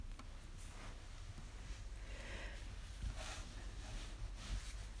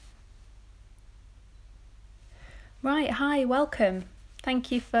Right, hi, welcome.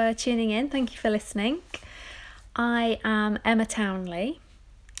 Thank you for tuning in. Thank you for listening. I am Emma Townley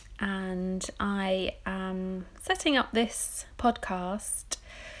and I am setting up this podcast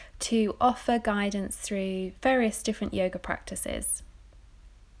to offer guidance through various different yoga practices.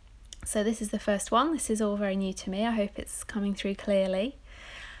 So this is the first one. This is all very new to me. I hope it's coming through clearly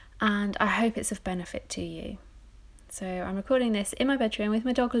and I hope it's of benefit to you. So I'm recording this in my bedroom with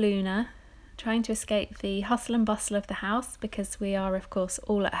my dog Luna, trying to escape the hustle and bustle of the house because we are, of course,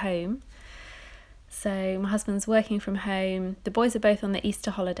 all at home. So my husband's working from home. The boys are both on the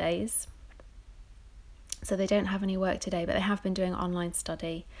Easter holidays, so they don't have any work today, but they have been doing online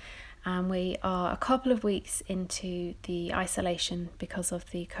study. And we are a couple of weeks into the isolation because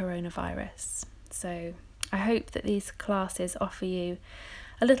of the coronavirus. So I hope that these classes offer you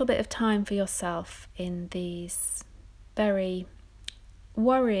a little bit of time for yourself in these very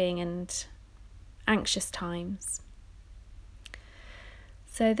worrying and anxious times.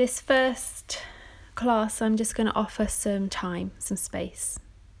 So this first class, I'm just going to offer some time, some space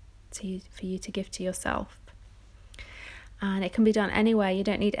for you to give to yourself. And it can be done anywhere. You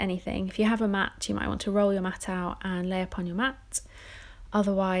don't need anything. If you have a mat, you might want to roll your mat out and lay upon your mat.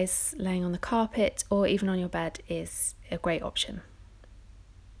 Otherwise, laying on the carpet or even on your bed is a great option.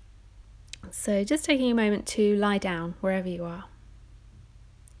 So just taking a moment to lie down wherever you are.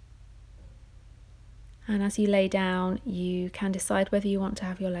 And as you lay down, you can decide whether you want to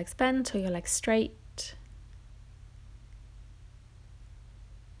have your legs bent or your legs straight.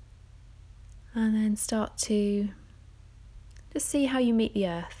 And then start to just see how you meet the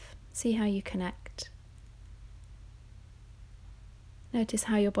earth, see how you connect. Notice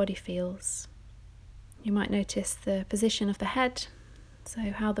how your body feels. You might notice the position of the head, so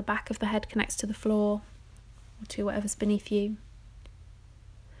how the back of the head connects to the floor or to whatever's beneath you.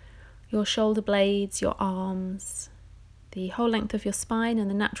 Your shoulder blades, your arms, the whole length of your spine and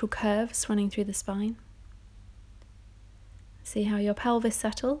the natural curves running through the spine. See how your pelvis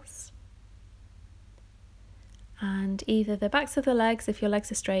settles. And either the backs of the legs if your legs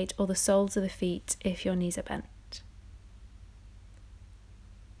are straight or the soles of the feet if your knees are bent.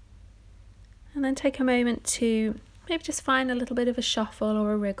 And then take a moment to maybe just find a little bit of a shuffle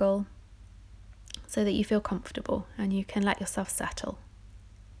or a wriggle so that you feel comfortable and you can let yourself settle.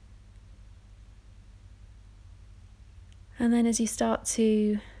 And then as you start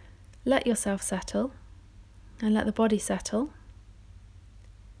to let yourself settle and let the body settle,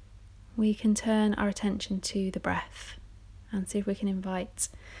 we can turn our attention to the breath and see if we can invite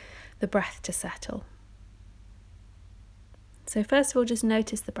the breath to settle. So first of all, just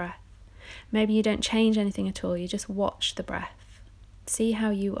notice the breath. Maybe you don't change anything at all, you just watch the breath. See how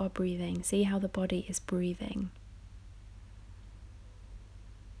you are breathing, see how the body is breathing.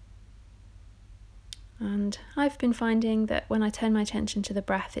 And I've been finding that when I turn my attention to the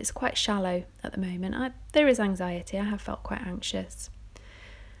breath, it's quite shallow at the moment. There is anxiety, I have felt quite anxious.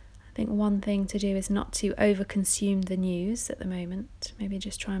 I think one thing to do is not to overconsume the news at the moment. Maybe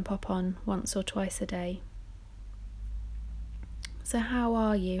just try and pop on once or twice a day. So how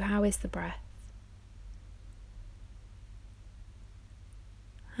are you? How is the breath?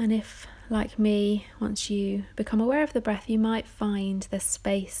 And if, like me, once you become aware of the breath, you might find there's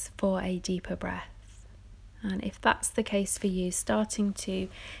space for a deeper breath. And if that's the case for you, starting to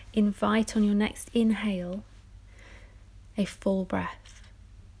invite on your next inhale a full breath.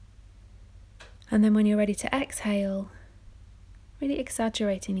 And then when you're ready to exhale, really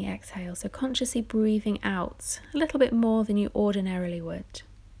exaggerating the exhale. So consciously breathing out a little bit more than you ordinarily would.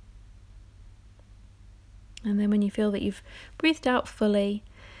 And then when you feel that you've breathed out fully,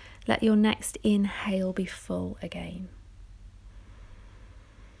 let your next inhale be full again.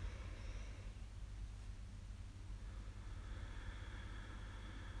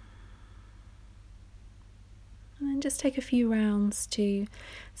 And then just take a few rounds to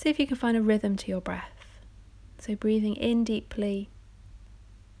see if you can find a rhythm to your breath. So breathing in deeply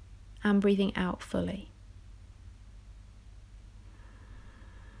and breathing out fully.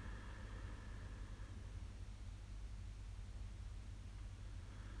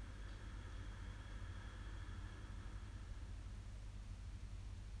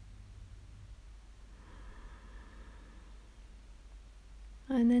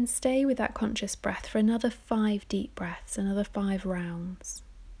 And then stay with that conscious breath for another 5 deep breaths, another 5 rounds.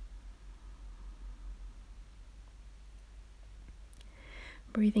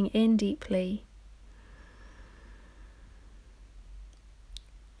 Breathing in deeply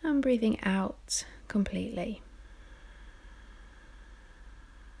and breathing out completely.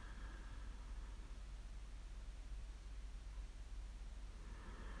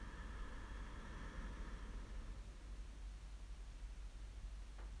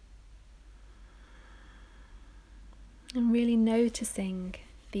 noticing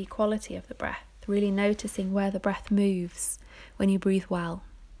the quality of the breath, really noticing where the breath moves when you breathe well,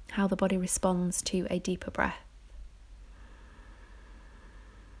 how the body responds to a deeper breath.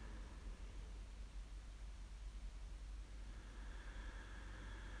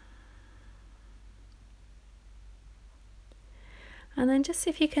 And then just see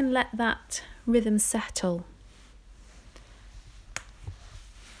if you can let that rhythm settle.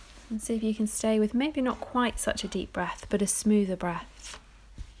 And see if you can stay with maybe not quite such a deep breath, but a smoother breath.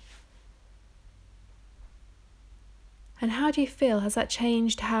 And how do you feel? Has that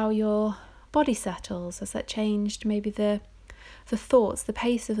changed how your body settles? Has that changed maybe the thoughts, the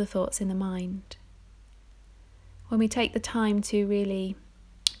pace of the thoughts in the mind? When we take the time to really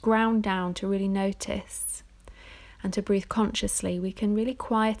ground down, to really notice and to breathe consciously, we can really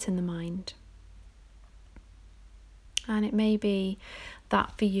quieten the mind. And it may be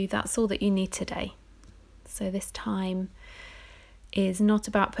that for you, that's all that you need today. So this time is not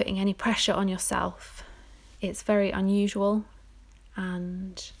about putting any pressure on yourself. It's very unusual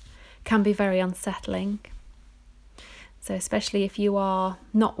and can be very unsettling. So especially if you are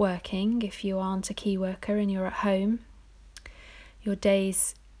not working, if you aren't a key worker and you're at home, your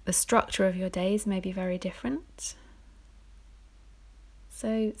days, the structure of your days may be very different.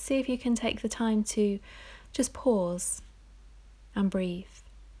 So see if you can take the time to just pause and breathe.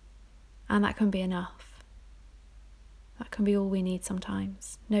 And that can be enough. That can be all we need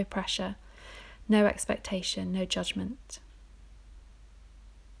sometimes. No pressure, no expectation, no judgment.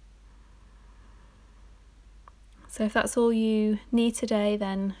 So if that's all you need today,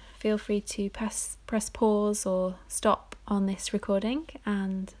 then feel free to press pause or stop on this recording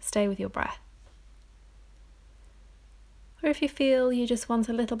and stay with your breath. Or if you feel you just want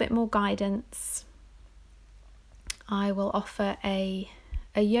a little bit more guidance, I will offer a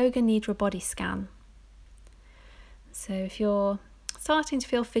yoga nidra body scan. So if you're starting to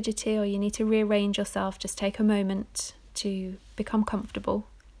feel fidgety or you need to rearrange yourself, just take a moment to become comfortable.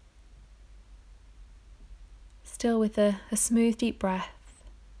 Still with a smooth deep breath.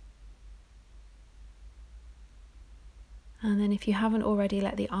 And then if you haven't already,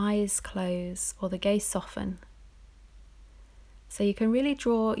 let the eyes close or the gaze soften. So you can really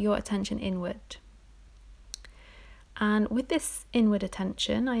draw your attention inward. And with this inward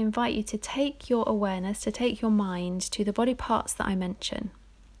attention, I invite you to take your awareness, to take your mind to the body parts that I mention.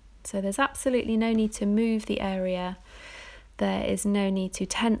 So there's absolutely no need to move the area. There is no need to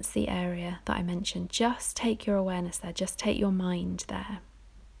tense the area that I mentioned. Just take your awareness there, just take your mind there.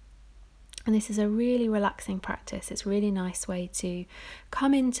 And this is a really relaxing practice. It's a really nice way to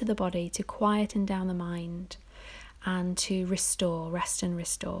come into the body, to quieten down the mind and to restore, rest and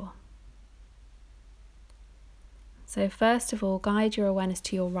restore. So first of all, guide your awareness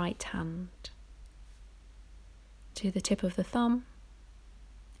to your right hand, to the tip of the thumb,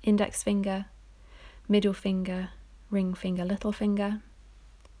 index finger, middle finger, ring finger, little finger,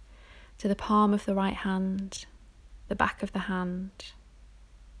 to the palm of the right hand, the back of the hand,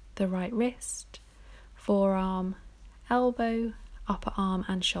 the right wrist, forearm, elbow, upper arm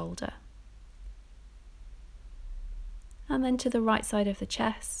and shoulder. And then to the right side of the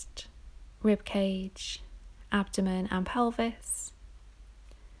chest, rib cage, abdomen and pelvis,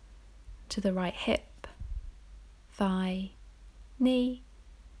 to the right hip, thigh, knee,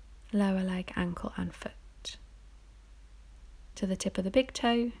 lower leg, ankle and foot, to the tip of the big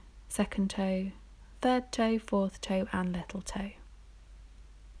toe, second toe, third toe, fourth toe and little toe.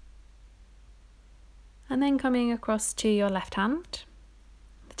 And then coming across to your left hand,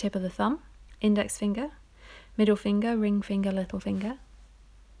 the tip of the thumb, index finger, middle finger, ring finger, little finger,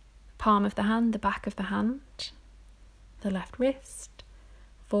 palm of the hand, the back of the hand, the left wrist,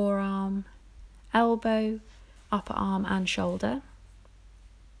 forearm, elbow, upper arm and shoulder,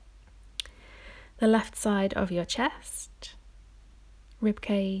 the left side of your chest, rib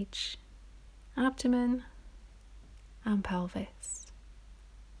cage, abdomen and pelvis.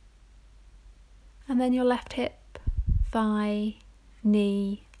 And then your left hip, thigh,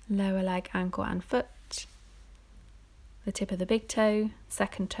 knee, lower leg, ankle and foot, the tip of the big toe,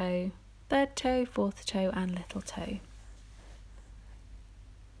 second toe, third toe, fourth toe and little toe.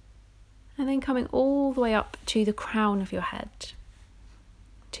 And then coming all the way up to the crown of your head,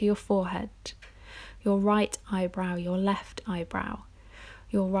 to your forehead, your right eyebrow, your left eyebrow,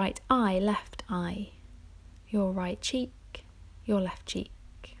 your right eye, left eye, your right cheek, your left cheek,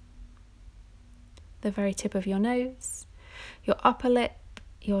 the very tip of your nose, your upper lip,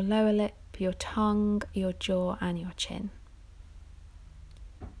 your lower lip, your tongue, your jaw and your chin.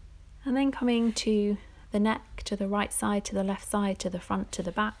 And then coming to the neck, to the right side, to the left side, to the front, to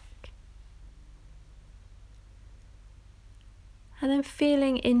the back. And then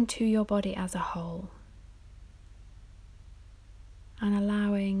feeling into your body as a whole and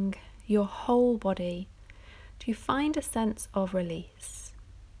allowing your whole body to find a sense of release.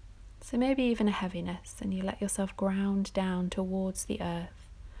 So maybe even a heaviness, and you let yourself ground down towards the earth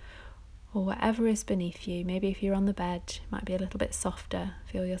or whatever is beneath you. Maybe if you're on the bed, it might be a little bit softer.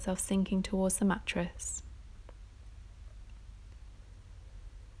 Feel yourself sinking towards the mattress.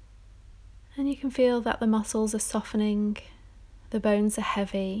 And you can feel that the muscles are softening, the bones are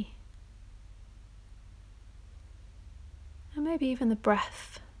heavy, and maybe even the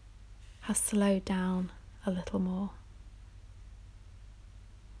breath has slowed down a little more.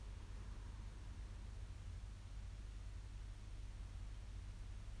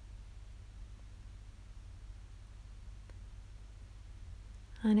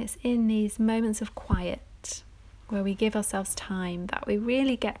 And it's in these moments of quiet where we give ourselves time that we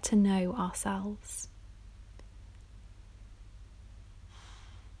really get to know ourselves.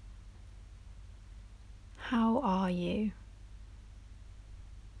 How are you?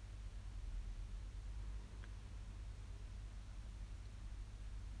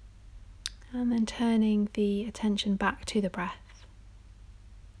 And then turning the attention back to the breath,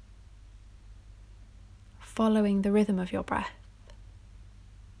 following the rhythm of your breath.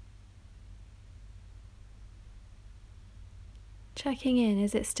 Checking in,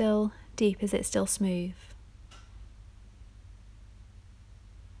 is it still deep? Is it still smooth?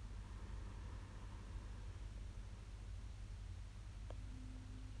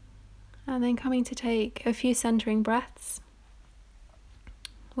 And then coming to take a few centering breaths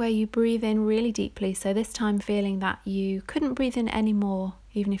where you breathe in really deeply. So this time feeling that you couldn't breathe in anymore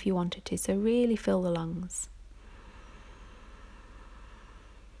even if you wanted to. So really fill the lungs.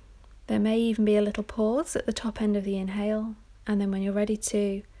 There may even be a little pause at the top end of the inhale. And then when you're ready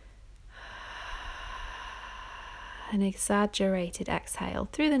to, an exaggerated exhale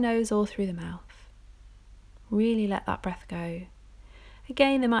through the nose or through the mouth. Really let that breath go.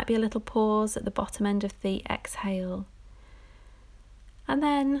 Again, there might be a little pause at the bottom end of the exhale. And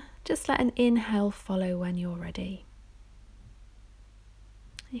then just let an inhale follow when you're ready.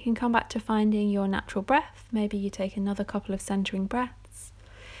 You can come back to finding your natural breath. Maybe you take another couple of centering breaths.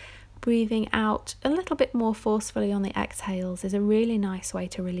 Breathing out a little bit more forcefully on the exhales is a really nice way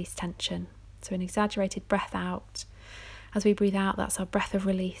to release tension. So an exaggerated breath out. As we breathe out, that's our breath of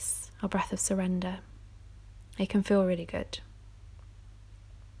release, our breath of surrender. It can feel really good.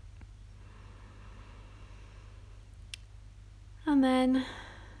 And then,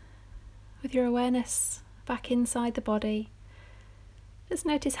 with your awareness back inside the body, just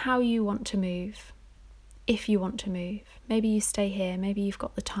notice how you want to move. If you want to move, maybe you stay here, maybe you've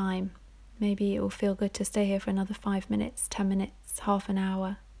got the time, maybe it will feel good to stay here for another 5 minutes, 10 minutes, half an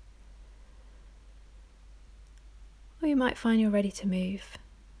hour. Or you might find you're ready to move.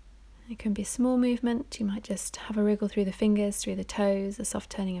 It can be a small movement, you might just have a wriggle through the fingers, through the toes, a soft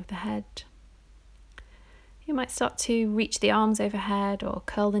turning of the head. You might start to reach the arms overhead or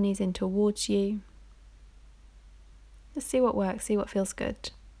curl the knees in towards you. Just see what works, see what feels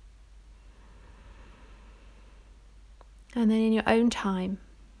good. And then in your own time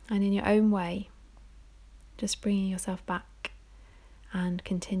and in your own way, just bringing yourself back and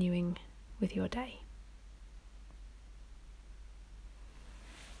continuing with your day.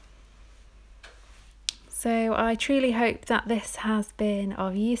 So I truly hope that this has been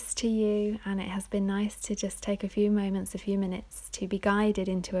of use to you, and it has been nice to just take a few moments, a few minutes to be guided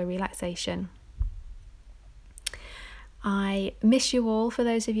into a relaxation. I miss you all. For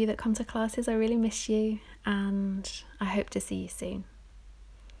those of you that come to classes, I really miss you, and I hope to see you soon.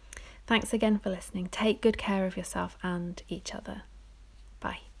 Thanks again for listening. Take good care of yourself and each other.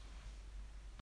 Bye.